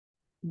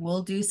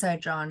Will do so,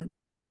 John.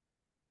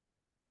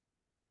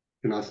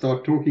 Can I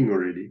start talking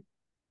already?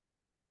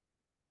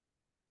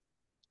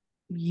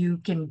 You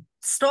can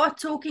start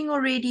talking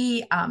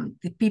already.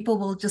 The people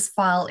will just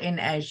file in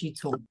as you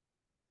talk.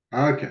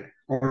 Okay,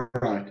 all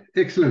right,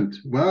 excellent.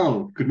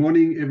 Well, good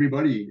morning,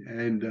 everybody,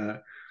 and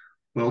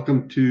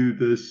welcome to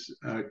this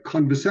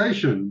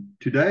conversation.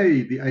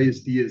 Today, the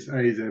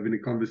ASDSA is having a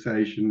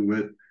conversation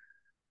with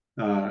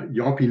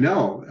Japie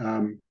Nel,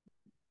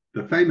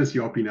 the famous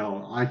Japie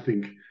Nel, I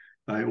think,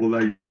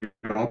 although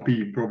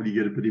Japie probably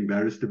get a bit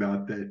embarrassed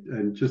about that.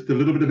 And just a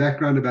little bit of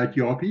background about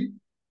Japie.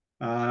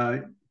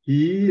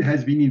 He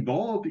has been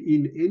involved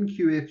in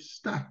NQF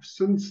stuff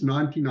since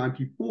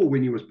 1994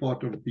 when he was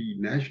part of the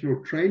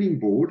National Training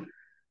Board,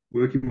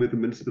 working with the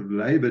Minister of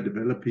Labour,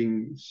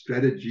 developing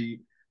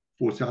strategy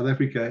for South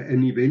Africa,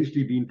 and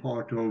eventually being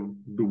part of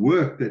the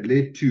work that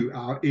led to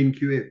our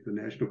NQF, the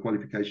National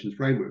Qualifications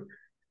Framework.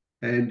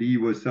 And he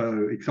was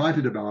so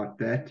excited about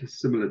that,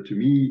 similar to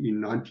me, in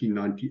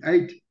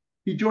 1998,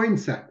 he joined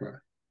SAQA,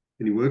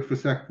 and he worked for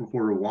SAQA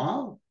for a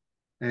while.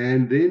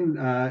 And then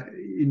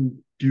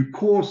in due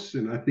course,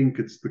 and I think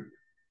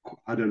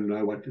I don't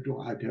know what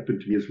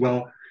happened to me as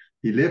well.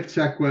 He left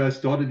SAQA,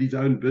 started his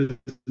own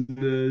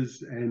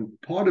business, and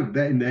part of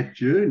that, in that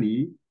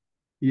journey,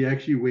 he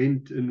actually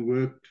went and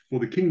worked for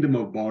the Kingdom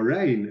of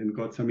Bahrain and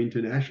got some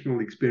international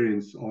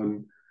experience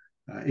on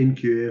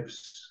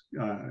NQF's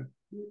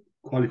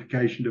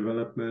qualification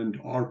development,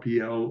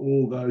 RPL,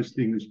 all those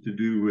things to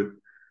do with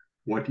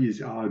what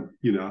is our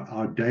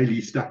daily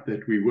stuff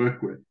that we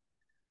work with.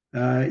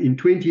 In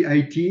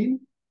 2018,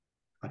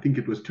 I think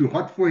it was too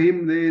hot for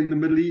him there in the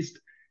Middle East.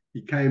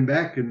 He came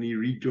back and he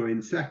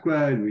rejoined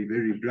SAQA, and we're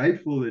very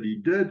grateful that he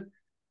did.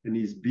 And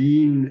he's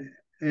been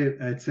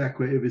at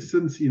SAQA ever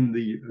since in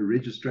the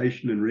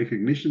registration and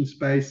recognition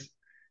space.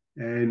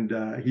 And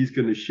he's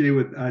going to share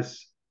with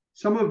us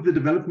some of the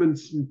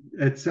developments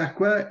at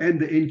SAQA and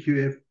the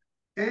NQF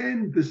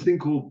and this thing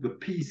called the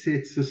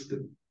PSET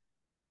system.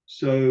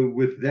 So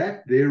with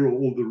that, there are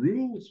all the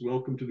rules.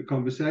 Welcome to the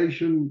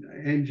conversation.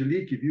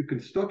 Angelique, if you can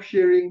stop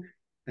sharing,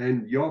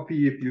 and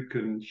Japie, if you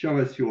can show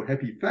us your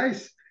happy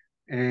face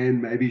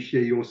and maybe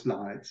share your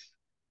slides.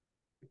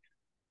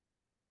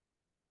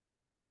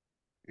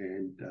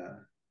 And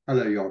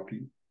hello,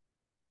 Japie.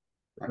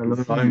 I can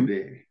see you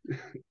there.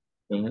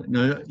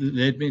 No,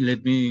 let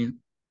me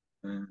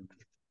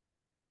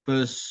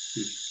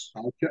first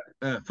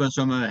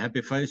show my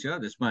happy face. Yeah,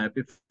 that's my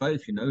happy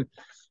face,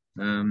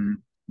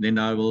 Then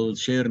I will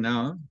share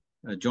now.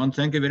 John,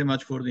 thank you very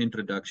much for the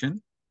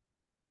introduction.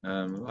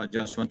 I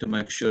just want to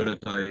make sure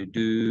that I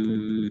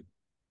do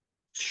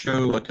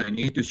show what I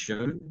need to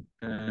show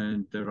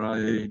and the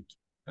right.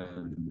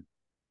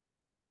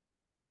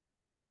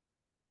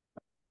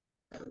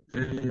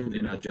 Okay,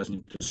 then I just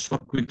need to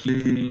stop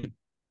quickly.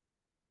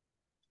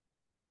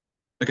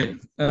 Okay,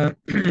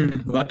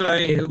 what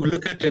I will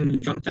look at,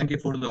 and John, thank you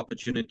for the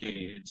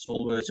opportunity. It's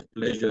always a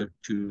pleasure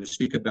to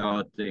speak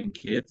about the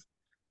NQF.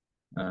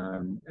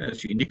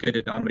 As you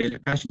indicated, I'm really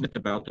passionate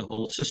about the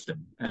whole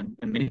system, and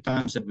many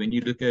times that when you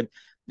look at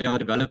our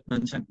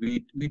developments, and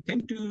we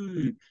tend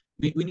to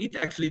we need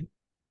to actually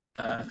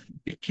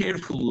be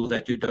careful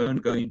that you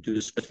don't go into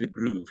a specific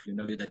groove.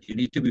 That you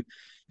need to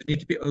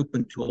be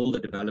open to all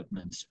the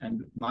developments.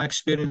 And my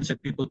experience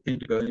that people tend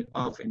to go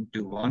off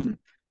into one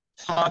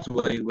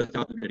pathway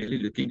without really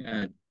looking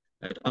at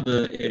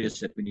other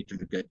areas that we need to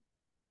look at.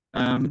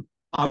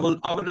 I will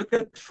look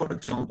at, for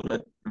example,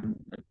 at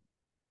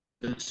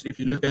this. If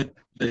you look at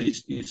the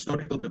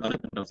historical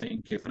development of the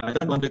NQF, and I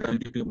don't want to go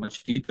into too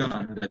much detail.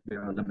 I know that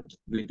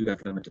we do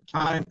have limited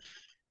time,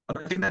 but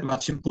I think that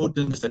what's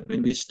important is that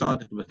when we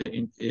started with the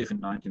NQF in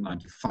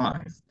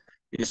 1995,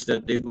 is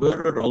that there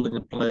were a role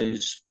in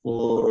place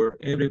for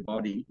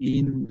everybody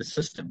in the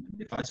system.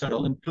 And if I say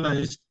role in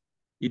place,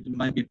 it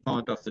might be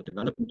part of the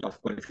development of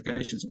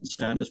qualifications and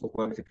standards for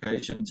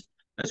qualifications,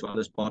 as well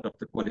as part of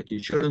the quality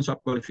assurance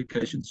of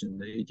qualifications in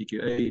the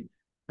ATQA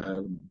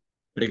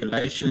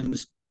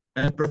regulations.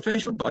 And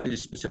professional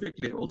bodies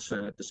specifically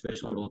also had a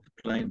special role to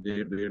play in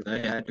there, where they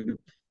had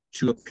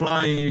to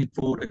apply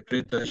for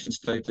accreditation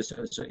status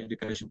as an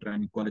education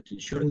training quality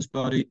assurance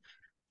body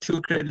to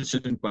accredit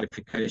certain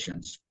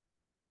qualifications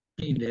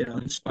in their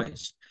own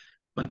space.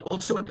 But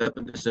also what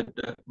happened is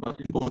that what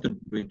important,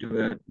 we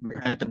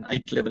had an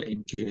 8-level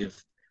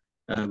NQF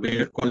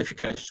where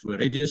qualifications were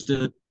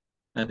registered.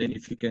 And then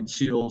if you can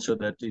see also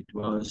that it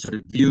was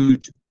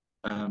reviewed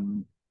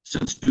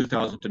since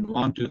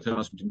 2001,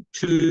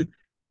 2002,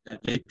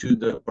 that led to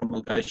the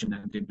promulgation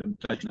and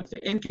implementation of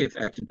the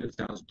NQF Act in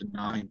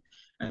 2009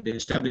 and the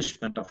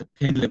establishment of a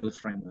 10-level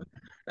framework.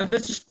 And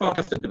this is part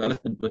of the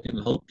development within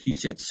the whole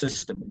PSET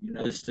system.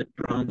 It's the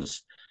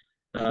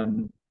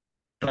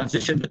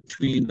transition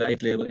between the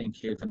 8-level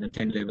NQF and the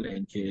 10-level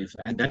NQF,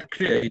 and that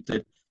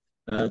created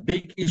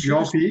big issues.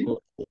 Japie,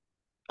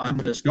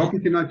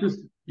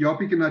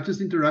 can I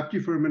just interrupt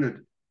you for a minute?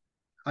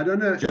 I don't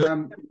know.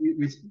 Sure.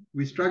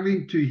 We're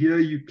struggling to hear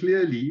you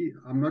clearly.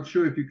 I'm not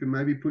sure if you can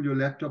maybe pull your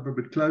laptop a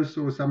bit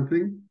closer or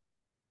something.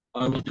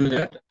 I will do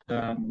that.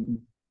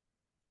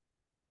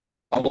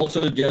 I'll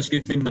also just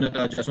give me a minute.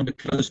 I just want to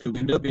close the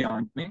window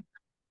behind me.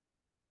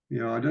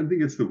 Yeah, I don't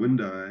think it's the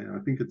window. I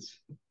think it's...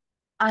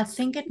 I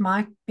think it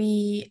might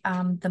be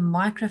the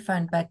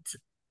microphone, but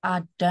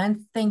I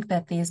don't think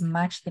that there's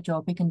much that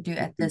Japie can do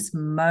at this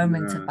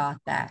moment Yeah. about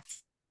that.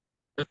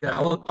 Okay,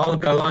 I'll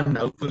go on.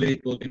 Hopefully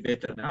it will be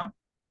better now.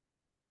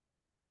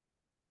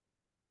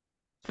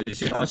 So you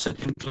see, I'm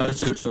sitting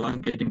closer, so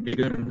I'm getting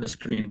bigger on the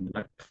screen.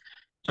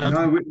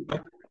 No,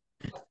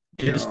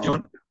 Yes, yeah.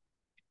 John?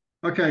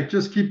 Okay,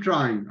 just keep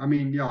trying. I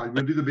mean, yeah,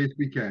 we'll do the best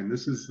we can.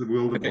 This is the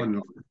world of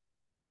online.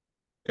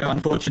 Yeah,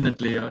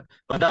 unfortunately,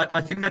 but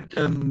I think that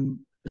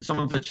some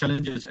of the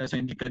challenges, as I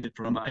indicated,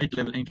 from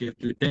 8-level NQF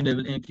to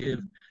 10-level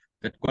NQF,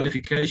 that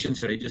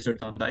qualifications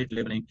registered on the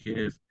 8-level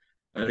NQF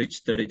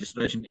reached the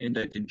registration end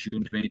date in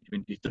June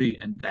 2023,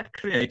 and that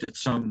created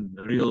some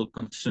real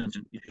concerns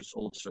and issues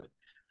also.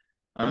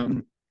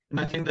 And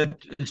I think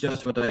that it's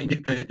just what I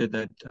indicated,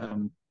 that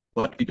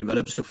what we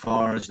developed so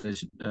far is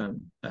there's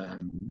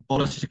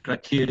policy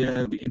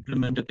criteria. We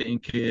implemented the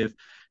NQF.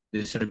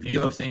 There's a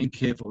review of the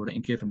NQF, or the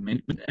NQF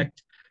Amendment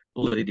Act,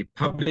 already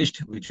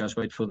published. We just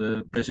wait for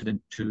the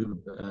president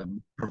to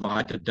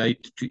provide a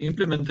date to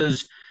implement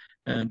this,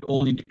 and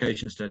all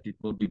indications that it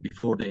will be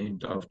before the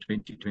end of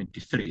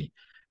 2023.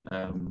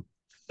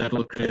 That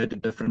will create a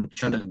different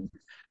challenge.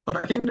 But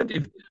I think that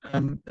if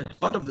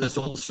part of this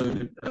also,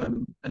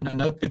 and I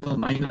know people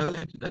may know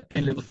that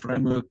 10-level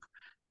framework,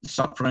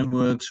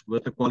 sub-frameworks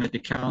with the quality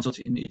councils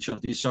in each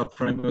of these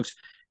sub-frameworks,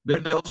 where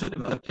they also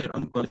develop their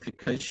own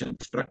qualification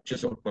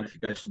structures or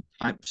qualification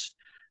types.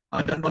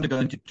 I don't want to go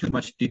into too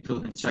much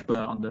detail in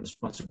SAQA on the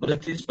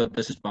responsibilities, but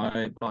this is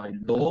by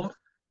law.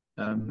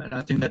 And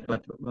I think that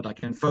what I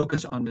can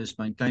focus on is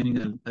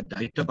maintaining a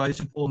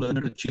database of all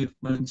learner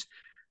achievements,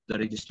 the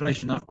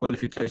registration of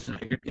qualifications,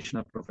 recognition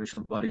of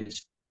professional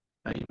bodies,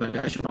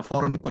 evaluation of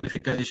foreign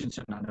qualifications.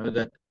 And I know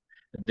that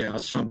there are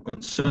some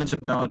concerns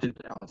about it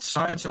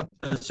outside of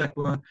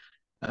SAQA,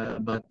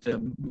 but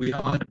we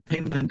are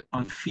dependent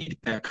on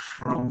feedback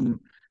from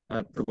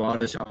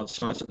providers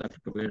outside South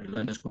Africa where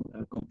learners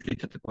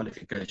completed the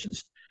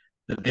qualifications.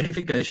 The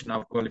verification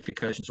of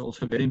qualifications is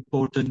also very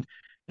important,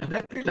 and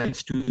that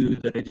relates to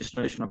the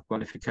registration of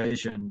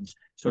qualifications.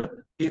 So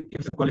if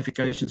the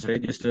qualification is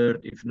registered,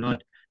 if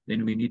not,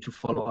 then we need to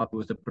follow up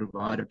with the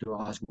provider to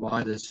ask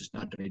why this is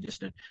not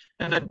registered.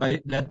 And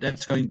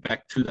that's going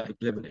back to the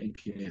 8-level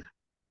NQF.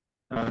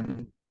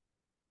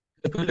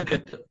 If we look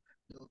at the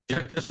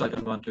objectives, I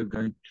don't want to go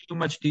into too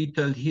much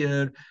detail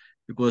here,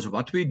 because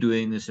what we're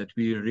doing is that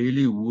we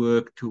really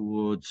work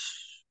towards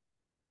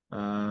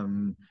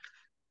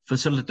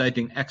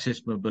facilitating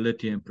access,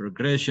 mobility, and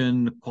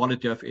progression,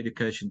 quality of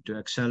education to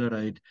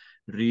accelerate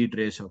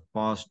redress of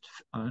past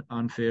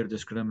unfair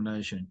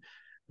discrimination.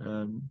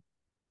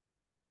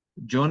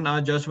 John,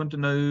 I just want to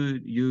know,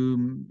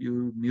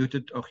 you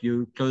muted or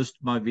you closed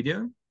my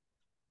video?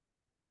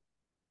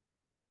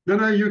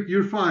 No,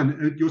 you're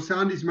fine. Your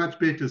sound is much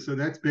better, so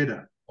that's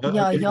better.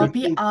 Yeah,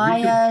 Japie,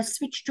 I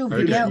switched your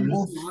video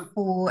off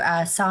for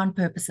sound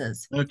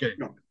purposes. Okay.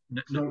 Yeah.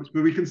 So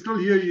we can still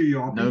hear you,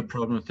 Japie. No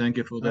problem. Thank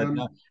you for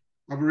that.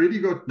 I've already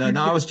got...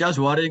 No, I was just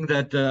worrying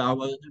that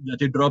that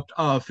it dropped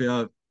off.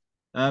 Yeah.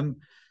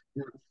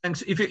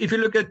 Thanks. If you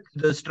look at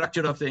the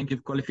structure of the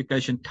NQF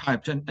qualification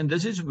types, and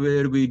this is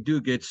where we do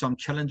get some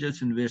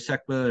challenges, and where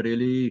SAQA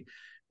really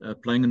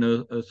playing an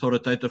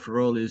authoritative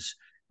role, is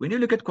when you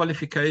look at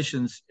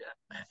qualifications,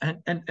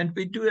 and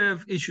we do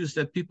have issues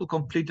that people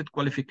completed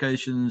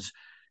qualifications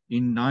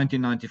in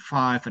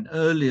 1995 and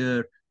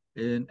earlier,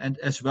 and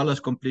as well as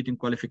completing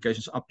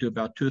qualifications up to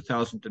about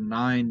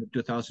 2009,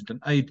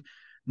 2008,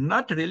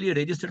 not really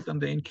registered on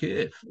the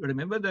NQF.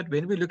 Remember that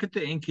when we look at the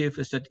NQF,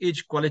 is that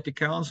each quality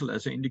council,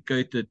 as I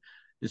indicated,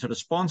 is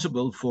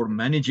responsible for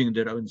managing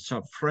their own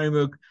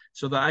sub-framework.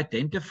 So they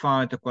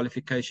identify the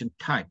qualification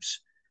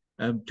types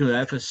to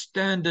have a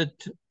standard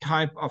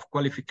type of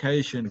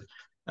qualification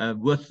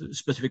with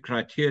specific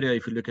criteria.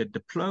 If you look at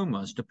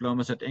diplomas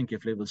at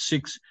NQF level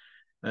 6,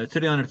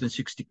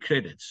 360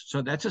 credits.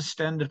 So that's a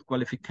standard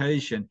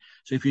qualification.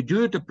 So if you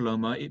do a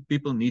diploma,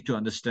 people need to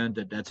understand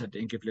that that's at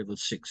NQF level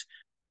 6.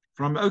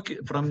 From the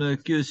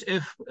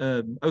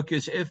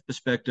OQSF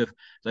perspective,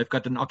 they've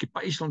got an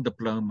occupational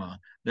diploma.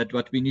 That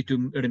what we need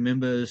to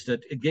remember is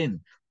that,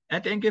 again,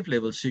 at NQF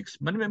level 6,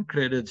 minimum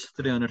credits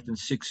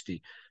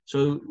 360.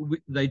 So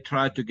they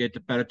try to get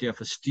a parity of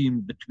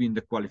esteem between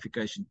the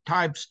qualification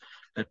types,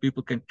 that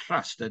people can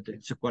trust that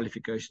it's a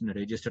qualification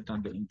registered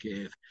under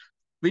NQF.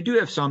 We do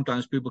have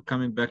sometimes people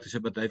coming back to say,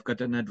 but they've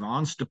got an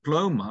advanced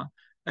diploma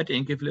at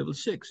NQF level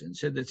 6, and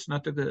said it's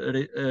not a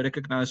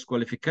recognized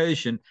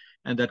qualification,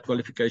 and that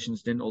qualification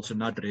is then also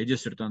not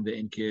registered on the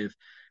NQF.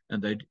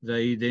 And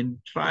they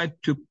then try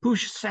to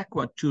push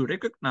SAQA to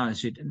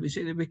recognize it, and we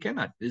say that we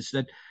cannot. It's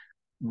that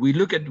we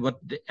look at what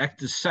the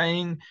Act is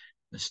saying,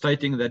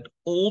 stating that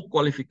all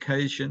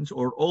qualifications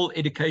or all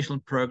educational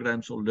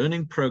programs or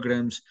learning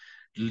programs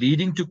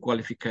leading to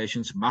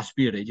qualifications must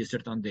be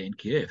registered on the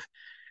NQF.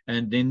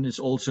 And then it's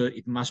also,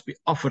 it must be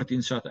offered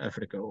in South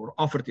Africa, or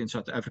offered in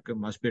South Africa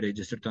must be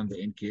registered on the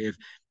NQF.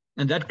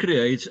 And that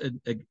creates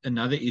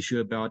another issue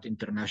about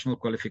international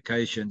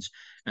qualifications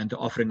and the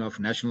offering of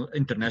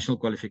international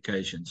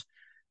qualifications.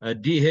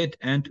 DHET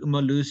and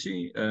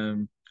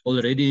Umalusi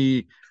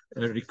already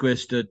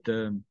requested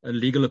a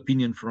legal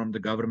opinion from the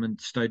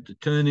government state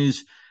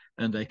attorneys,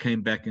 and they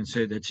came back and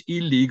said it's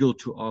illegal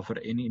to offer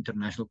any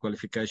international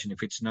qualification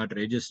if it's not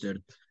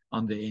registered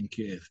on the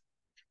NQF.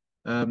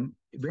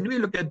 When we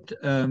look at,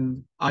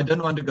 I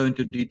don't want to go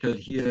into detail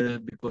here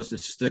because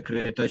this is the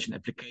accreditation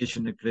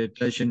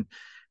accreditation,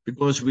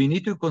 because we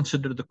need to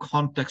consider the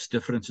context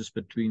differences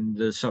between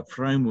the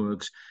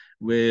sub-frameworks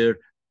where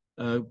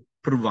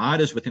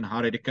providers within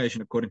higher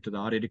education, according to the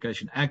Higher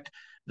Education Act,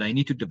 they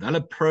need to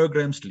develop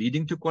programs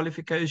leading to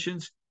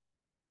qualifications.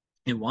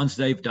 And once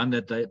they've done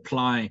that, they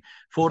apply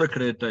for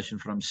accreditation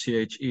from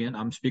CHE, and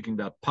I'm speaking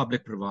about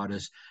public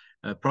providers.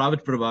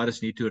 Private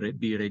providers need to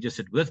be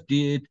registered with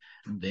DHET,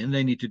 and then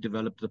they need to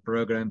develop the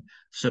program,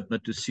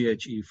 submit to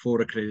CHE for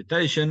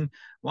accreditation.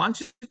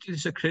 Once it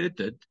is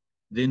accredited,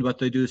 then what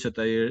they do is that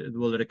they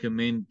will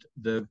recommend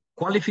the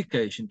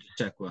qualification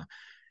to SAQA.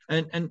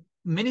 And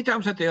many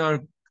times that there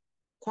are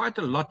quite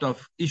a lot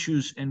of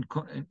issues and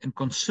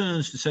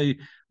concerns to say,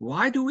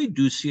 why do we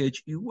do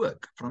CHE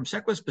work from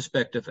SAQA's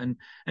perspective? And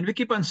we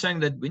keep on saying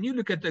that when you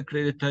look at the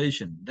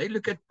accreditation, they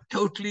look at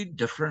totally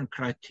different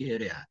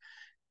criteria.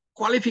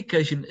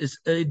 Qualification is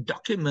a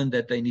document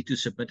that they need to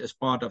submit as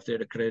part of their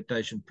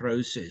accreditation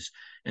process,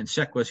 and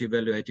SAQA is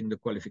evaluating the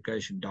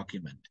qualification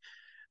document.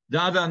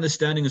 The other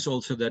understanding is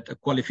also that a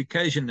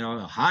qualification,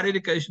 now higher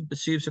education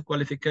perceives a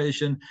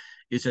qualification,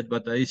 is that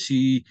what they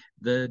see,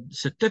 the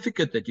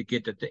certificate that you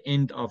get at the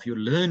end of your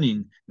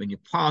learning, when you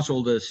pass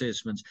all the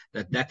assessments,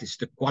 that is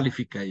the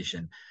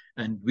qualification.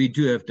 And we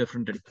do have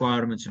different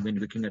requirements when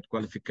looking at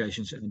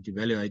qualifications and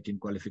evaluating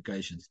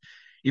qualifications.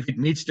 If it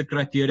meets the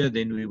criteria,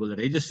 then we will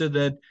register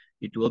that.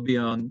 It will be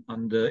on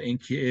the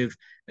NQF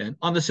and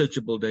on the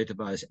searchable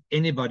database.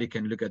 Anybody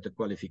can look at the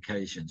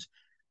qualifications.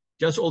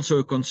 Just also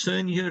a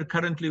concern here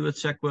currently with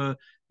SAQA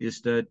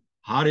is that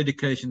higher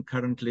education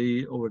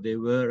currently, or there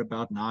were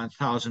about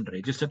 9,000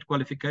 registered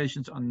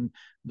qualifications on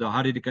the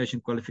higher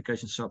education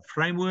qualification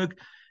sub-framework.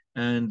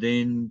 And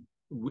then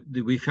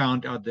we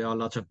found out there are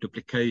lots of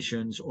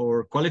duplications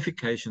or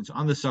qualifications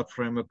on the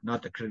sub-framework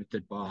not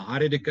accredited by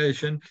higher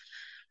education.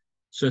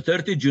 So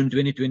 30 June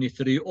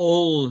 2023,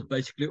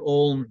 basically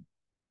all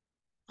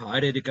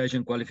higher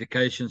education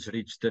qualifications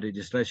reached the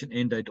registration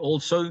end date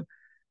also.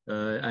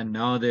 And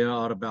now there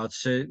are about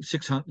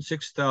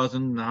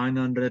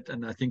 6,900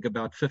 and I think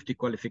about 50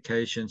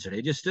 qualifications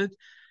registered.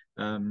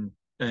 And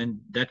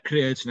that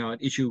creates now an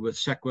issue with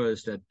SAQA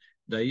is that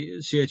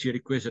CHE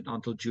requested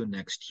until June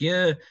next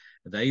year.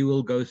 They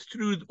will go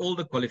through all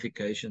the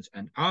qualifications,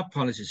 and our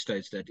policy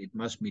states that it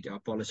must meet our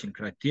policy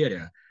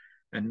criteria.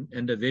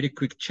 And a very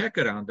quick check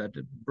around that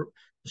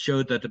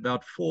showed that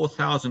about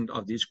 4,000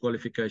 of these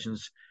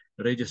qualifications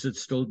registered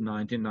still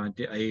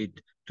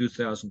 1998,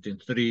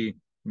 2003,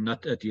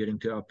 not adhering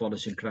to our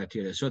policy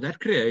criteria. So that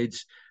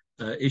creates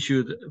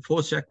issue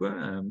for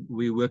SAQA.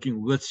 We're working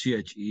with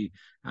CHE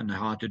on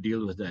how to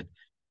deal with that.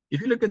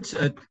 If you look at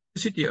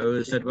QCTO,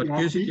 is that what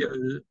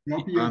QCTO...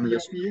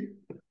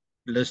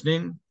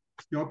 Listening?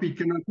 Japie,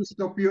 can I just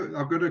stop you?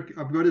 I've got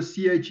a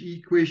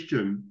CHE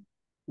question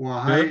or a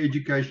higher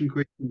education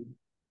question.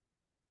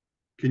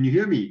 Can you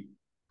hear me?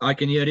 I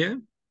can hear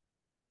you.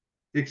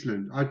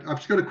 Excellent. I've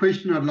just got a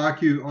question I'd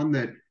like you on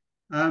that.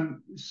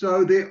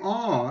 So there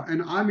are,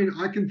 and I mean,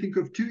 I can think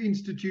of two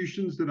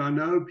institutions that I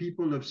know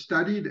people have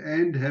studied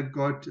and have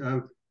got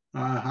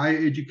higher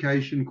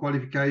education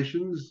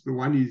qualifications. The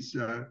one is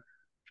an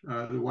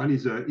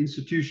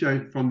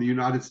institution from the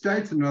United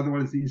States, and another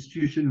one is the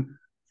institution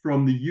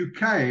from the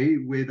UK,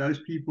 where those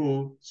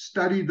people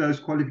studied those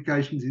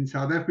qualifications in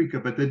South Africa,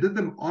 but they did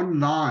them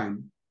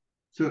online.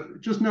 So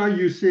just now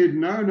you said,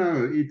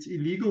 no, it's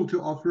illegal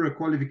to offer a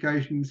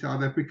qualification in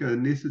South Africa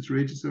unless it's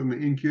registered on the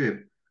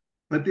NQF.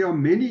 But there are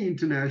many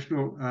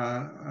international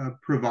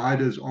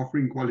providers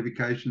offering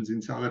qualifications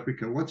in South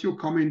Africa. What's your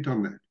comment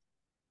on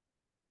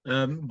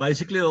that?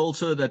 Basically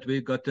also that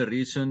we got a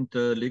recent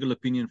legal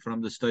opinion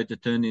from the state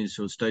attorneys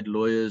or state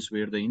lawyers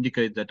where they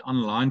indicate that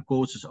online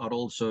courses are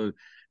also,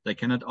 they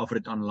cannot offer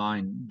it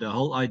online. The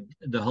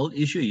whole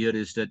issue here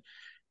is that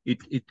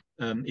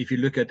if you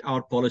look at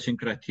our policy and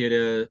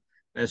criteria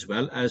as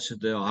well as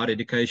the Higher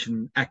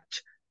Education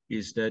Act,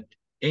 is that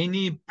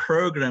any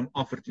program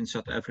offered in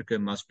South Africa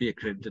must be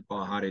accredited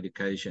by higher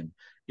education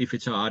if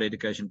it's a higher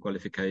education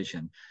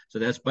qualification. So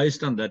that's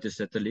based on that, is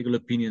that the legal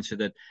opinion said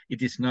that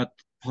it is not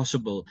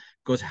possible,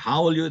 because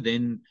how will you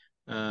then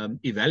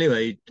give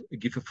a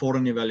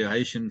foreign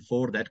evaluation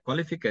for that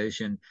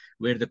qualification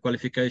where the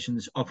qualification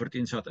is offered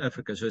in South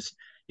Africa? So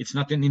it's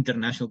not an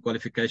international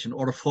qualification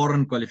or a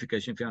foreign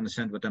qualification, if you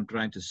understand what I'm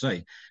trying to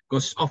say,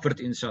 because offered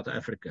in South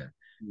Africa.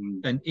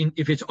 And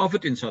if it's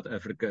offered in South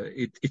Africa,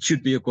 it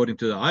should be according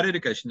to the Higher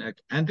Education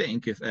Act and the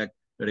NQF Act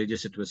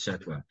registered with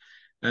SAQA.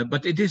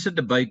 But it is a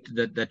debate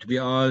that we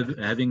are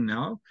having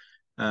now.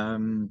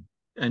 And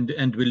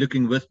we're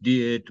looking with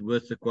DHET,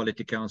 with the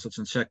quality councils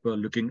and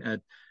SAQA, looking at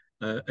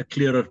a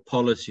clearer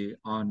policy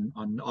on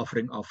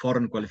offering our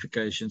foreign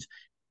qualifications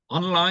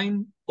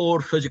online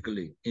or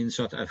physically in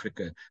South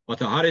Africa. But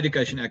the Higher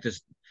Education Act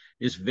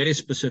is very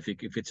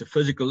specific. If it's a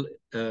physical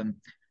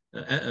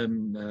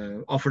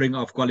offering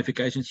of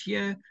qualifications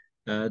here,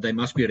 they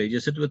must be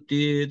registered with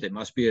DIR, they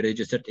must be a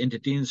registered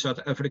entity in South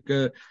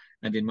Africa,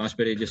 and it must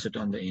be registered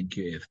on the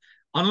NQF.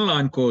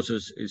 Online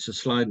courses is a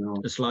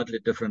slightly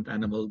different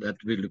animal that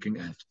we're looking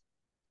at.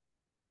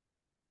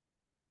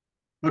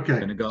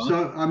 Okay,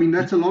 so I mean,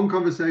 that's a long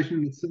conversation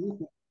in itself.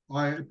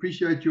 I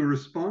appreciate your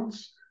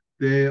response.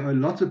 There are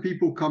lots of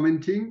people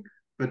commenting,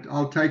 but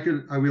I will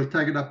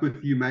take it up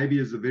with you maybe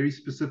as a very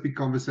specific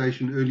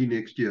conversation early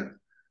next year.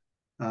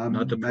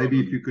 Maybe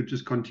if you could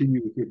just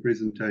continue with your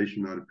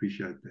presentation, I'd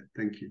appreciate that.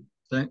 Thank you.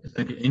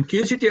 Thank you. In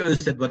QCTO,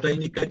 that what I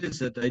indicated is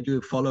that they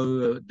do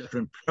follow a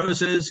different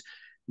process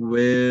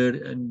where,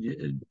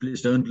 and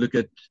please don't look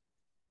at,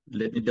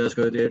 let me just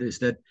go there, is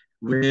that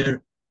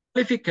where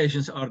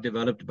qualifications are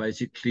developed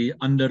basically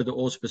under the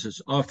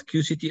auspices of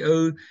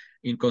QCTO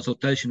in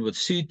consultation with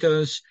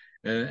CETAs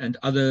and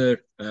other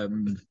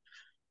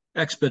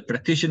expert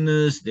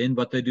practitioners. Then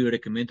what they do,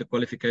 recommend a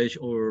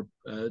qualification, or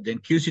then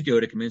QCTO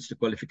recommends the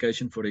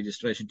qualification for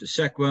registration to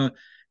SAQA,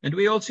 and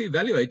we also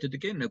evaluate it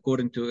again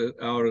according to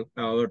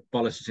our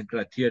policies and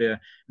criteria.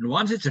 And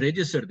once it's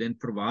registered, then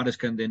providers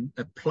can then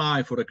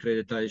apply for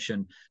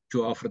accreditation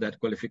to offer that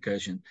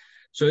qualification.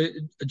 So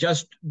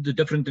just the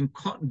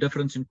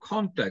difference in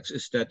context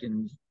is that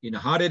in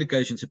higher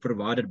education, it's a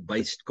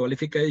provider-based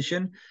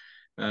qualification,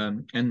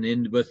 and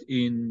then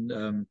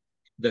within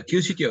the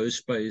QCTO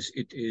space,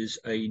 it is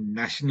a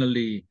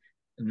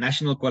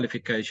national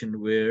qualification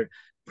where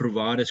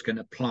providers can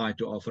apply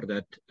to offer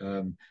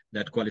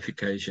that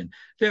qualification.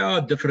 There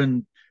are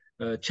different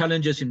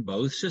challenges in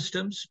both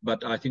systems,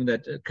 but I think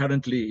that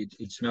currently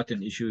it's not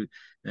an issue,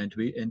 and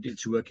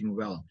it's working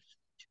well.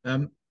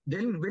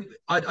 Then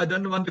I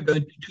don't want to go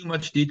into too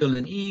much detail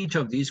in each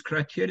of these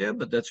criteria,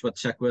 but that's what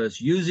SAQA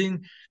is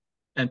using.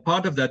 And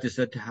part of that is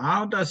that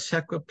how does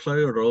SAQA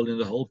play a role in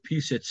the whole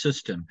PSET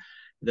system?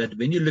 That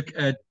when you look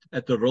at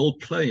the role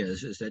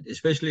players, is that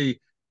especially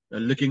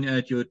looking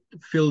at your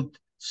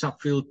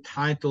subfield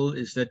title,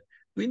 is that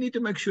we need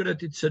to make sure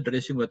that it's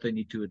addressing what they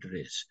need to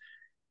address.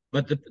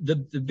 But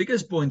the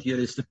biggest point here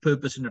is the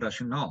purpose and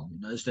rationale.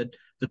 Is that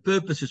the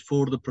purpose is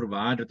for the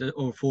provider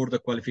or for the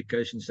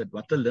qualifications, that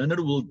what the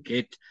learner will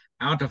get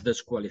out of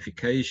this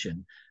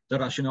qualification. The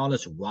rationale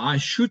is why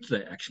should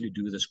they actually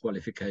do this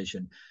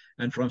qualification?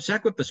 And from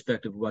SAQA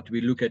perspective, what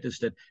we look at is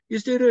that,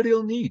 is there a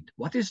real need?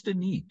 What is the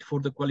need for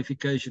the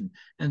qualification?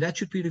 And that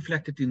should be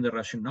reflected in the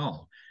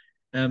rationale.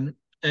 And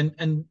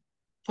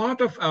part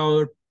of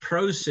our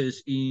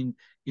process in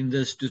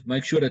this, to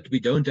make sure that we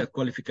don't have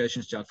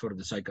qualifications just for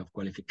the sake of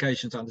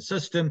qualifications on the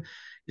system,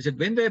 is that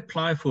when they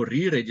apply for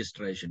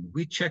re-registration,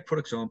 we check, for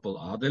example,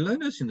 are there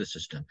learners in the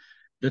system?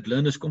 Did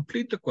learners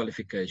complete the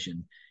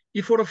qualification?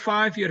 If for a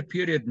 5-year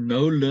period,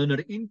 no learner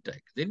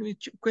intake, then we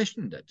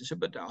question that. So,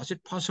 but is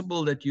it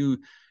possible that you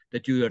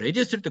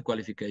registered the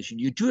qualification,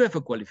 you do have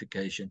a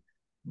qualification,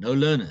 no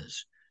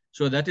learners?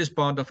 So that is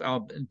part of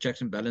our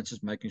checks and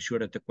balances, making sure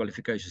that the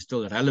qualification is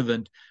still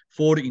relevant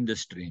for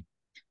industry.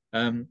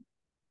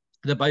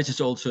 The basis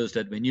also is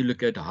that when you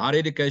look at higher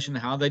education,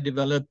 how they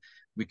develop,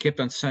 we kept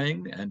on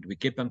saying, and we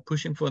kept on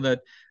pushing for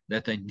that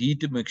they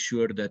need to make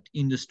sure that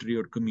industry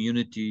or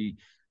community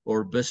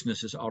or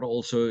businesses are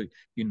also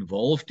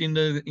involved in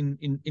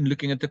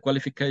looking at the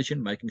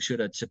qualification, making sure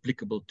that it's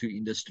applicable to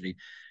industry.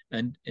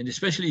 And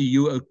especially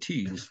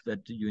UOTs,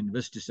 that the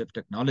universities of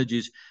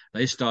technologies,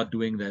 they start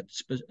doing that.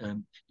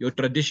 Your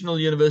traditional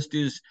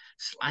universities,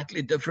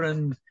 slightly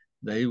different.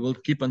 They will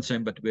keep on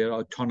saying, but we're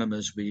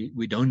autonomous.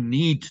 We don't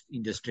need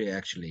industry,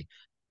 actually.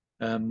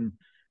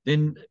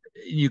 Then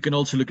you can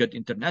also look at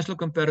international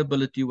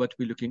comparability. What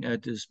we're looking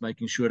at is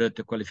making sure that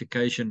the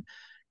qualification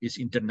is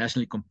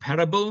internationally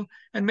comparable.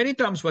 And many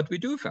times what we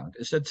do found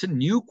is that it's a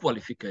new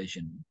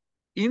qualification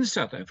in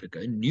South Africa,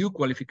 a new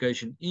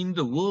qualification in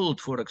the world,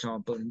 for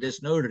example, and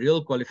there's no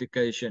real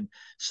qualification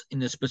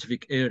in a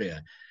specific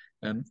area.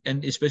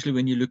 And especially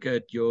when you look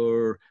at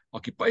your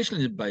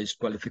occupationally based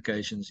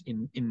qualifications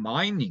in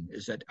mining,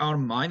 is that our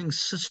mining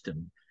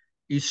system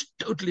is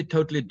totally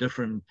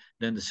different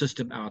than the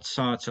system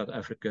outside South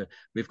Africa.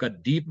 We've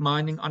got deep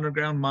mining,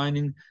 underground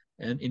mining,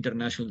 and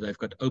internationally they've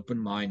got open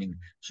mining.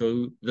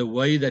 So the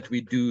way that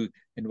we do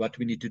and what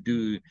we need to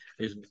do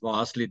is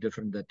vastly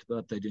different than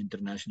what they do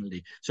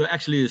internationally. So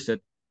actually is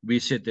that we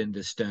set then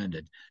the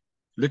standard.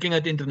 Looking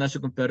at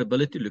international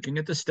comparability, looking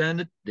at the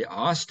standard, there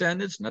are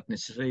standards, not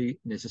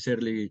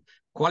necessarily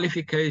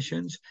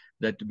qualifications,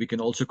 that we can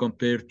also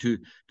compare to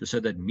say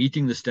that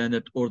meeting the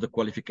standard or the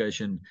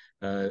qualification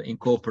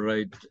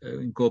incorporates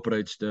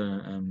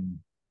the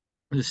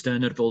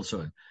standard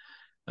also.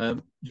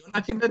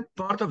 I think that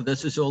part of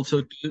this is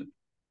also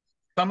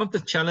some of the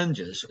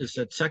challenges is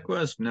that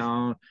SAQA is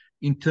now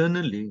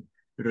internally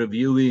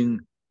reviewing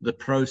the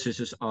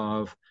processes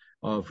of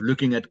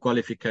looking at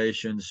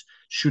qualifications.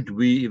 Should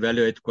we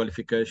evaluate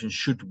qualifications?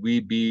 Should we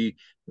be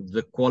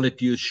the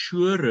quality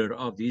assurer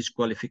of these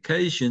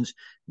qualifications,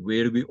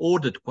 where we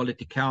audit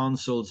quality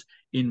councils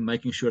in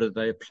making sure that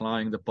they're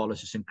applying the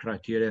policies and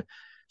criteria?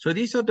 So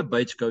these are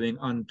debates going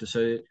on to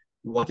say,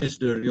 what is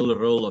the real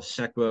role of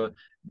SAQA,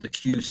 the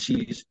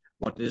QCs,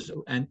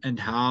 and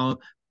how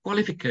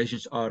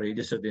qualifications are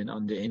registered then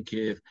on the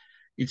NQF.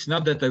 It's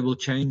not that they will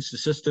change the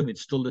system.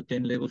 It's still the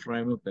 10-level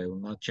framework. They will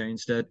not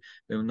change that.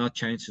 They will not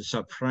change the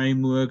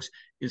sub-frameworks.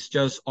 It's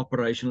just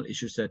operational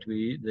issues that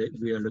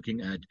we are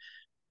looking at.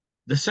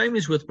 The same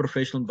is with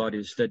professional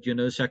bodies that,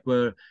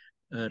 SAQA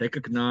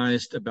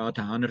recognized about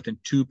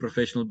 102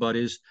 professional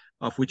bodies,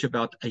 of which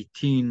about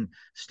 18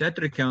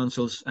 statutory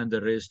councils and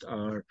the rest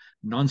are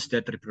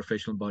non-statutory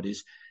professional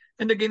bodies.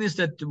 And again, is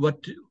that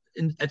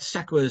at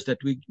SAQA is that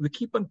we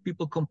keep on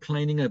people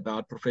complaining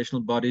about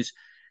professional bodies.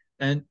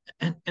 And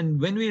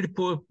when we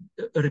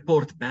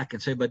report back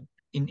and say, but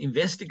in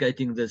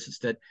investigating this, is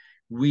that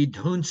we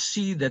don't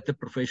see that the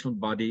professional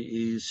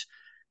body is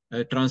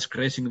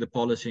transgressing the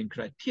policy and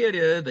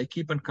criteria. They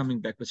keep on coming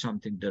back with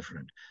something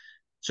different.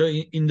 So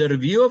in the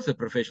review of the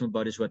professional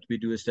bodies, what we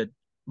do is that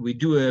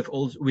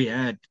we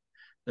had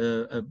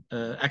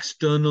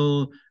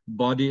external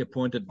body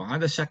appointed by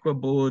the SAQA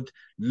board,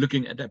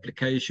 looking at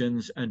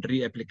applications and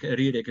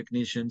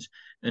re-recognitions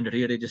and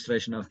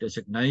re-registration of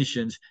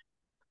designations.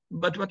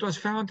 But what was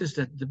found is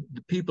that the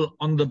people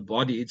on the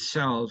body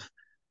itself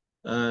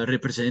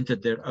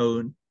represented their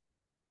own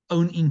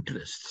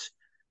interests,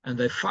 and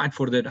they fight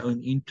for their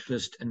own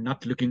interest and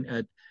not looking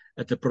at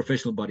the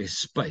professional body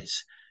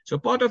space. So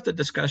part of the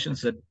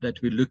discussions that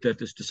we looked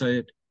at is to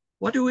say,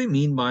 what do we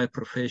mean by a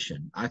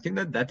profession? I think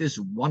that is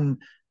one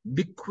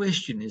big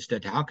question, is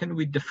that how can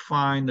we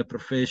define a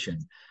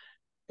profession?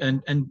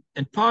 And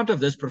part of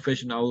this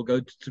profession, I will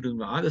go through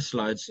my other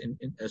slides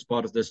as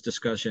part of this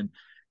discussion,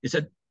 is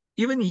that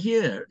even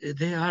here,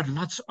 there are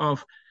lots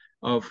of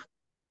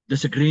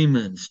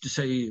disagreements to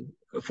say,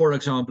 for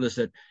example, is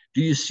that,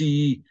 do you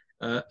see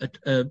a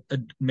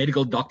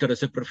medical doctor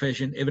as a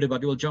profession?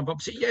 Everybody will jump up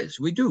and say, yes,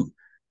 we do.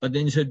 But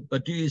then you said,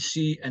 but do you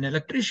see an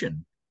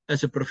electrician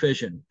as a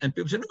profession? And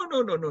people say,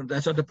 no,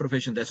 that's not a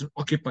profession, that's an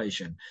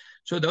occupation.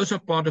 So those are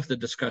part of the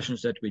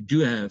discussions that we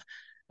do have.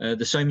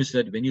 The same is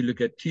that when you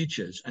look at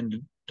teachers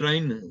and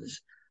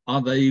trainers,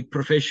 are they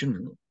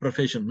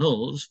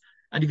professionals?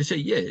 And if you say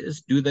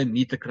yes, do they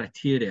meet the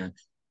criteria?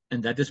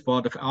 And that is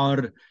part of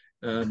our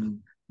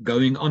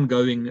ongoing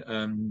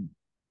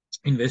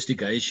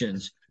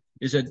investigations.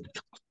 Is that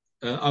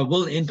I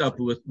will end up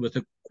with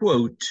a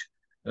quote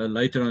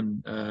later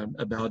on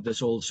about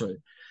this also.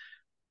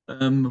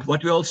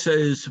 What we all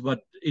say is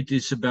what it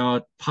is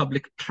about: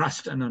 public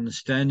trust and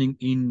understanding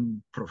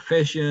in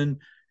profession,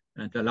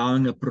 and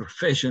allowing a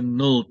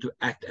professional to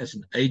act as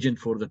an agent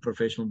for the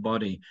professional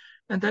body.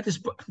 And that is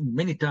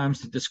many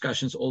times the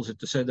discussions also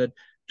to say that,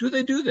 do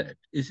they do that?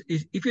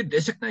 If you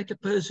designate a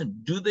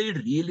person, do they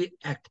really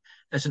act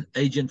as an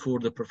agent for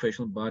the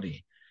professional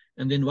body?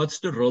 And then what's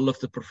the role of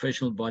the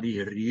professional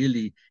body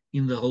really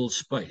in the whole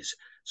space?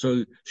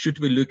 So should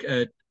we look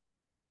at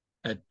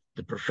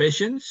the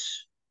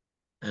professions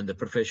and the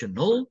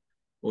professional,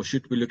 or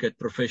should we look at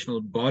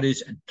professional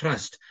bodies and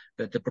trust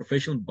that the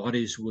professional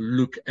bodies will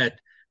look at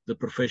the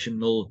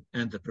professional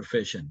and the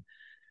profession?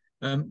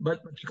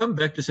 But to come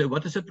back to say,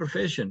 what is a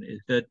profession? Is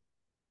that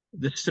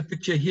this is a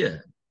picture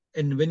here.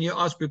 And when you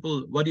ask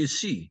people, what do you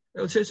see?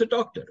 They'll say, it's a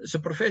doctor, it's a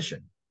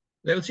profession.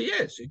 They'll say,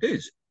 yes, it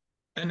is.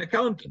 An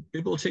accountant,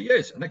 people say,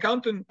 yes, an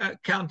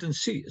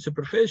accountancy is a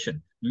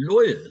profession.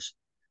 Lawyers.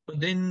 But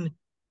then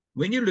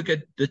when you look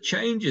at the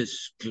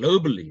changes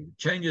globally,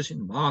 changes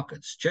in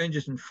markets,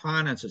 changes in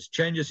finances,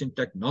 changes in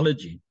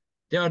technology,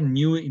 there are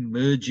new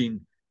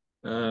emerging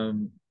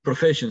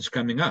professions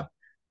coming up.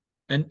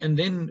 And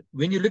then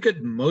when you look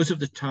at most of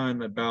the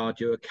time about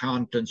your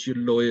accountants, your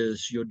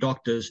lawyers, your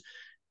doctors,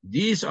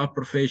 these are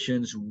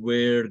professions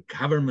where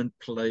government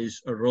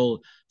plays a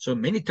role. So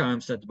many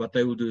times that what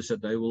they will do is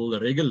that they will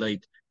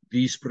regulate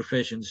these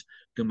professions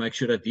to make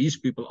sure that these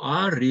people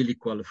are really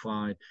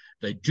qualified.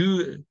 They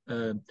do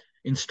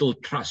instill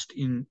trust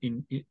in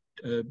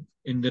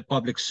the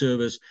public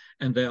service,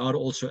 and they are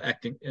also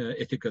acting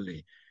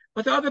ethically.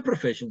 But the other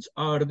professions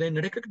are then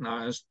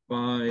recognized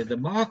by the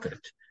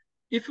market.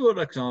 If,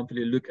 for example,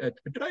 you look at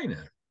a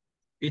trainer,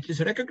 it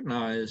is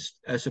recognized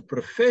as a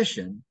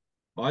profession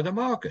by the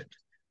market.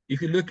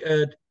 If you look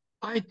at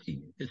IT,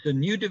 it's a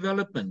new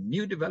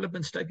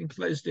development's taking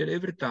place there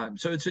every time.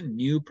 So it's a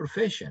new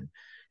profession.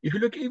 If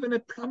you look even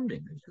at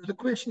plumbing, so the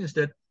question is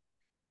that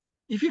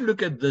if you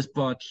look at this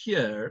part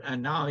here,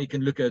 and now you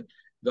can look at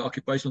the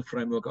occupational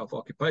framework of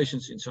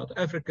occupations in South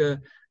Africa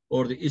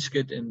or the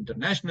ISCET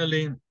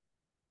internationally,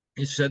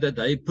 is so that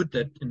they put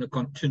that in a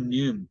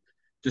continuum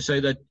to say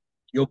that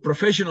your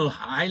professional,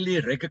 highly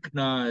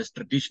recognized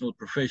traditional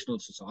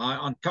professionals is high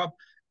on top,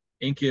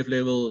 NQF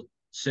level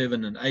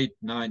 7 and 8,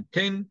 9,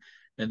 10.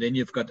 And then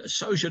you've got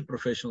associate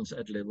professionals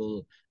at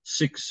level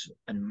 6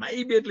 and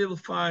maybe at level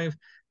 5.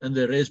 And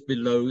the rest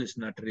below is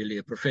not really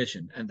a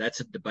profession. And that's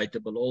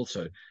debatable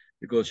also.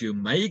 because you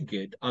may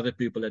get other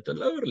people at a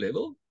lower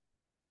level,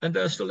 and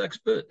they're still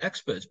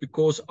experts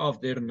because of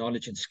their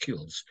knowledge and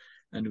skills.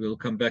 And we'll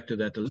come back to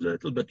that a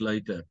little bit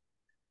later.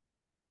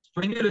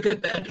 When you look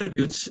at the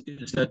attributes,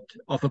 is that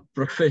of a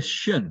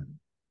profession,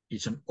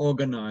 it's an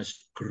organized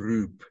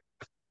group.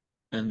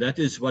 And that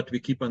is what we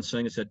keep on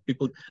saying, is that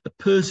a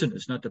person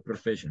is not a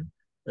profession.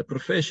 A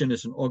profession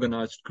is an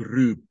organized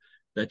group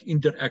that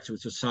interacts with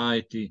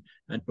society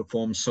and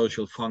performs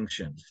social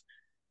functions.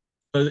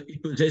 So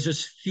it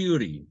possesses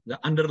theory, the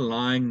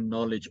underlying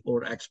knowledge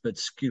or expert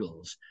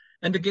skills.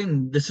 And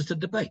again, this is a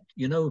debate.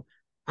 You know,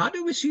 how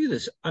do we see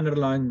this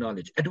underlying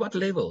knowledge? At what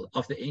level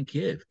of the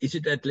NQF? Is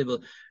it at level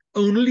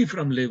only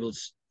from level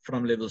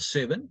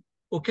 7?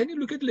 Or can you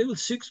look at level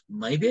 6,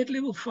 maybe at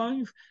level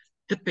 5,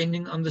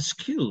 depending on the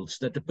skills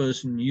that the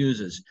person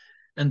uses?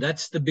 And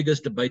that's the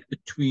biggest debate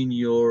between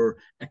your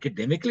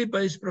academically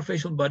based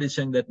professional bodies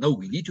saying that, no,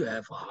 we need to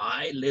have a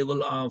high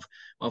level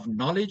of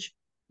knowledge,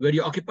 where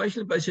your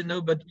occupational base said,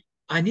 no, but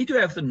I need to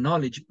have the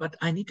knowledge, but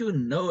I need to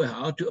know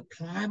how to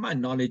apply my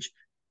knowledge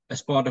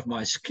as part of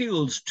my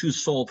skills to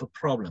solve a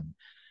problem.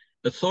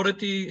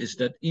 Authority is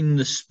that in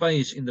the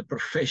space, in the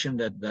profession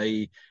that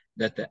they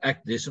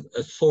act, there's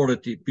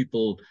authority.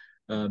 People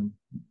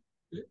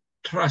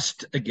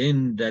trust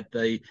again that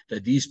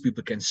these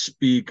people can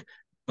speak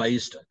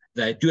based.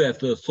 They do have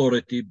the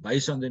authority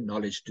based on their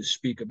knowledge to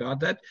speak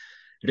about that.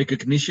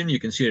 Recognition, you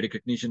can see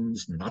recognition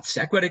is not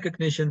SAQA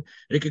recognition.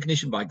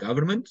 Recognition by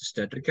government,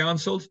 statutory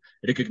councils.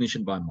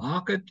 Recognition by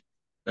market,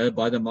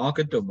 by the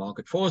market or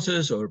market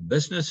forces or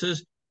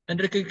businesses. And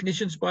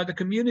recognitions by the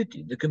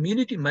community. The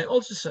community may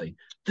also say,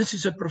 this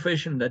is a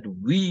profession that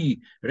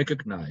we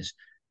recognize.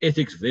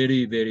 Ethics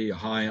very, very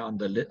high on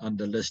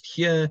the list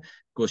here,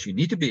 because you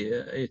need to be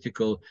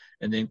ethical.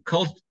 And then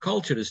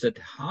culture is that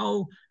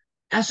how,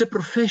 as a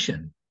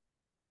profession,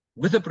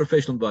 with a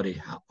professional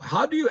body,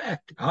 how do you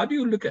act? How do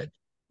you look at?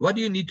 What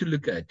do you need to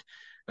look at?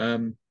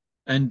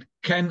 And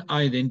can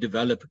I then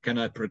develop? Can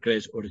I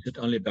progress? Or is it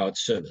only about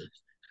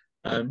service?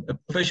 A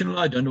professional,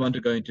 I don't want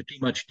to go into too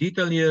much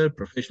detail here.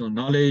 Professional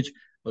knowledge,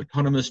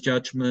 autonomous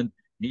judgment,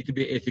 need to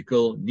be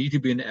ethical, need to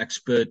be an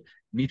expert,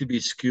 need to be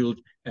skilled,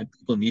 and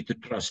people need to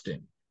trust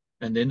them.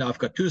 And then I've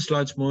got 2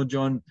 slides more,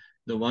 John.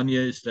 The one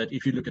here is that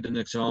if you look at an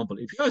example,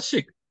 if you are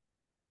sick,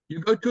 you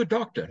go to a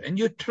doctor and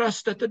you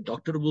trust that the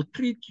doctor will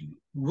treat you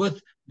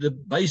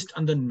based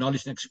on the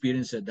knowledge and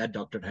experience that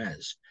doctor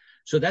has.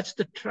 So that's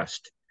the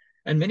trust.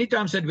 And many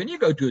times that when you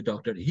go to a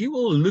doctor, he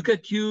will look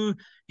at you,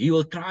 he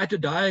will try to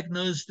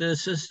diagnose the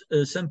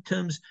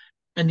symptoms,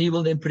 and he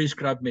will then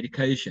prescribe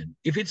medication.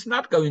 If it's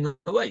not going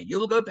away, you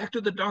will go back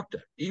to the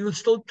doctor. You will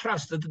still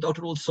trust that the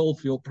doctor will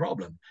solve your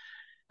problem.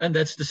 And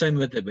that's the same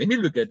with that. When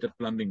you look at the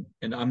plumbing,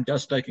 and I'm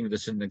just taking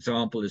this as an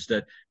example, is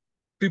that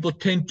people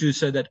tend to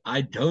say that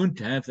I don't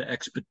have the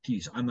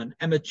expertise. I'm an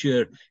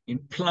amateur in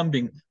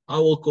plumbing. I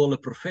will call a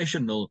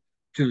professional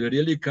to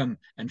really come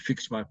and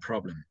fix my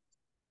problem.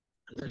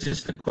 This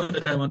is the point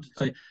that I want to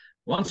say.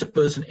 Once a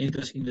person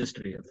enters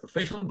industry, a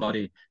professional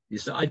body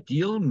is the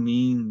ideal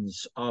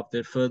means of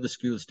their further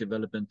skills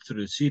development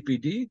through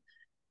CPD,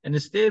 and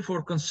is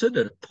therefore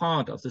considered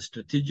part of the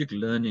strategic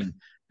learning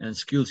and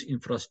skills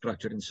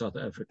infrastructure in South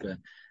Africa.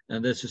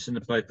 And this is in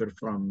a paper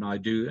from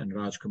Naidu and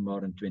Raj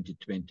Kumar in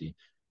 2020.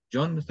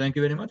 John, thank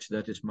you very much.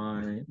 That is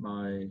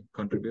my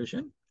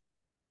contribution.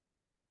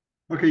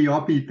 Okay,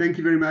 Japie, thank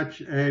you very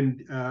much. And,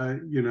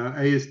 you know,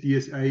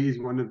 ASDSA is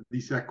one of the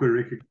SAQA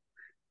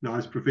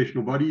recognized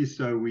professional bodies.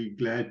 So we're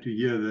glad to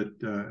hear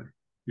that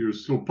you're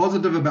so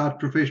positive about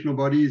professional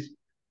bodies,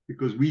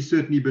 because we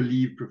certainly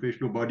believe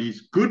professional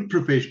bodies, good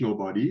professional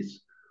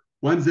bodies,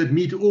 ones that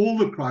meet all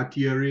the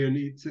criteria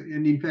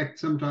and in fact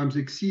sometimes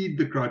exceed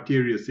the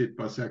criteria set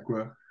by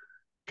SAQA,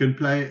 can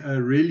play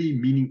a really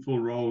meaningful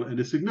role and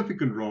a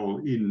significant role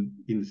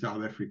in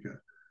South Africa.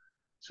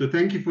 So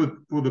thank you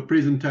for the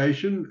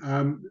presentation.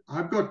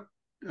 I've got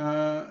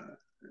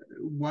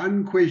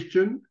one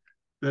question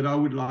that I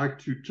would like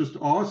to just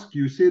ask.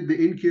 You said the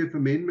NQF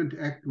Amendment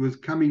Act was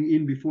coming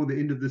in before the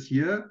end of this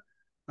year.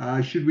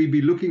 Should we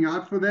be looking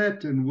out for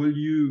that? And will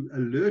you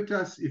alert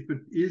us if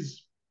it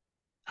is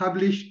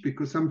published?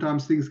 Because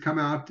sometimes things come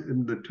out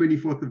on the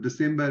 24th of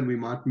December and we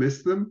might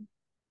miss them.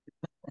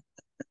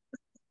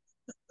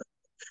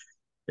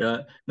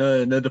 Yeah,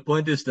 no, the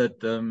point is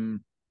that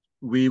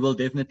we will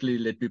definitely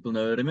let people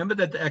know. Remember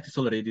that the act is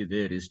already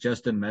there. It's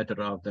just a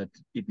matter of that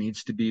it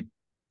needs to be,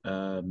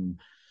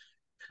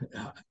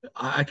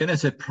 I cannot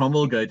say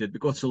promulgated,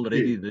 because it's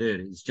already there.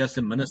 It's just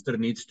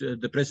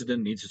the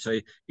president needs to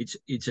say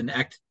it's an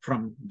act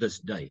from this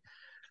day.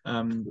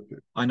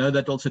 I know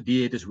that also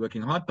D8 is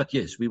working hard, but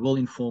yes, we will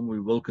inform,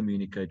 we will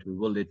communicate, we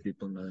will let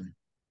people know.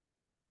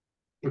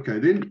 Okay,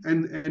 then,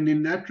 and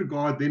in that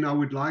regard, then I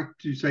would like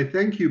to say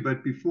thank you.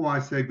 But before I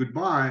say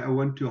goodbye, I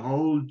want to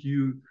hold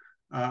you.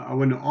 I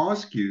want to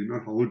ask you,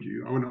 not hold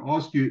you. I want to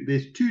ask you.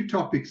 There's 2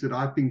 topics that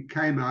I think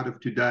came out of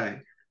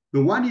today.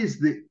 The one is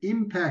the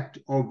impact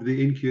of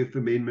the NQF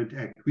Amendment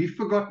Act. We've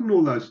forgotten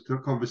all those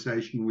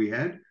conversations we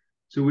had,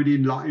 so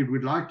we'd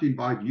like to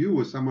invite you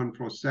or someone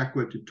from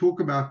SAQA to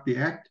talk about the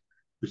act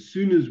as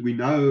soon as we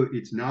know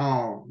it's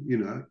now,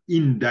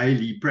 in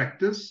daily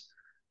practice.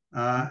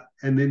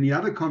 And then the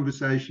other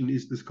conversation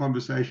is this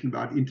conversation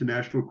about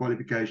international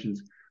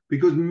qualifications,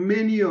 because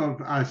many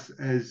of us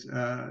as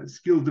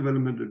skills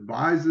development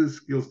advisors,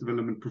 skills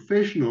development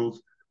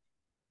professionals,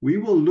 we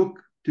will look,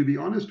 to be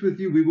honest with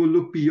you, we will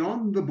look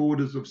beyond the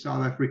borders of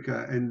South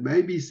Africa and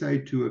maybe say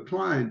to a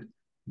client,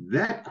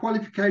 that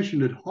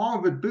qualification at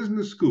Harvard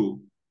Business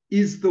School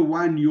is the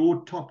one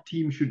your top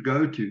team should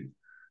go to.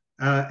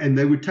 And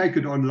they would take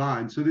it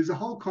online. So there's a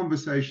whole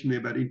conversation there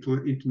about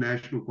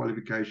international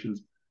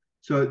qualifications.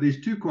 So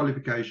there's two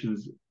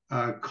qualifications,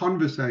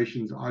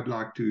 conversations I'd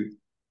like to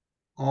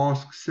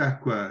ask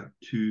SAQA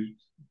to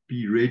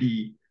be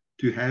ready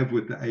to have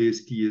with the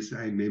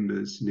ASDSA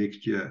members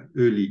next year,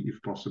 early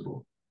if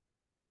possible.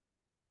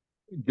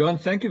 John,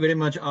 thank you very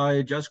much.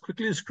 I just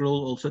quickly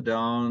scroll also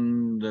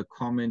down the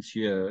comments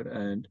here,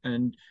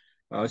 and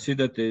I see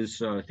that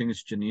there's, I think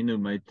it's Janine who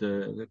made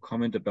the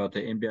comment about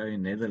the MBA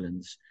in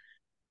Netherlands.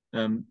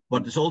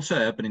 What is also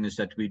happening is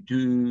that we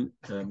do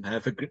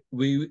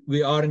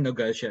we are in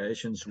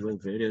negotiations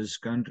with various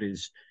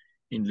countries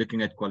in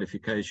looking at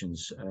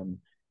qualifications.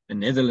 The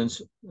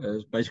Netherlands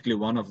is basically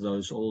one of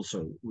those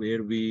also,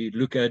 where we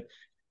look at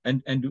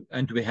and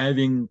we're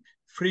having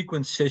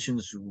frequent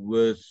sessions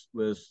with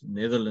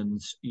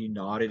Netherlands in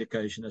higher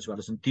education as well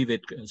as in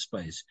TVET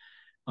space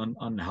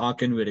on how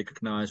can we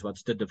recognize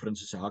what's the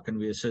differences, how can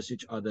we assist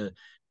each other,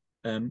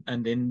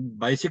 and then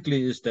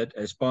basically is that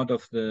as part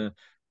of the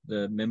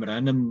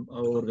memorandum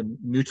or the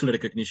mutual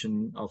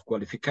recognition of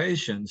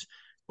qualifications,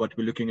 what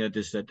we're looking at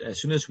is that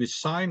as soon as we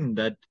sign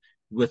that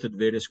with the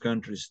various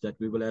countries, that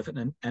we will have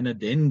an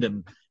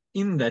addendum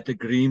in that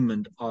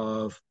agreement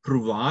of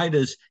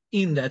providers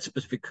in that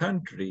specific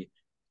country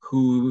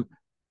who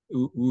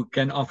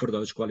can offer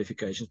those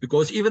qualifications,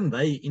 because even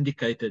they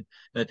indicated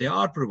that there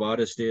are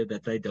providers there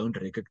that they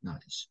don't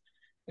recognize.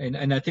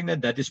 And I think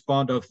that is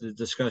part of the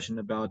discussion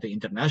about the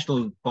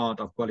international part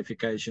of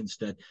qualifications,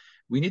 that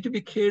we need to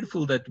be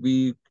careful that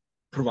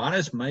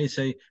providers may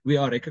say we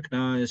are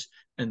recognized,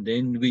 and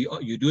then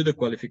you do the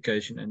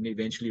qualification and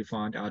eventually you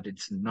find out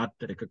it's not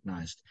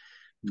recognized.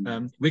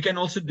 We can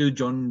also do,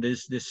 John,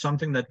 there's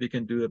something that we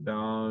can do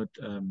about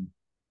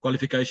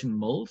qualification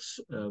molds,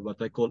 what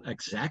they call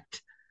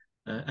exact.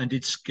 And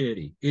it's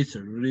scary. It's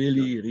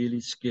really, really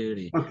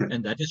scary. Okay.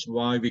 And that is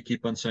why we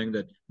keep on saying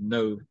that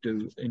no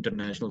to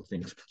international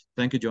things.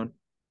 Thank you, John.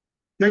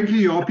 Thank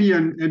you, Japie,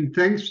 and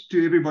thanks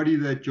to everybody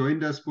that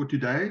joined us for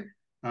today.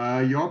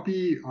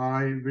 Japie,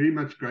 I'm very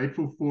much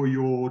grateful for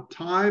your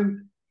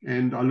time,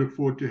 and I look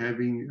forward to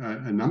having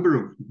a number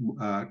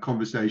of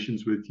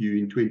conversations with you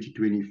in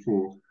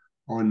 2024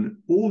 on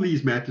all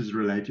these matters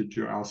related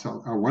to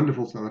our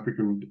wonderful South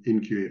African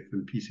NQF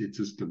and PSET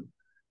system.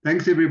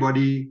 Thanks,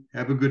 everybody.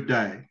 Have a good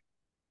day.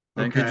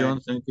 Thank you, John.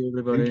 Thank you,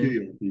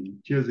 everybody. Thank you.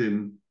 Cheers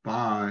in.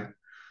 Bye.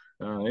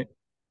 All right.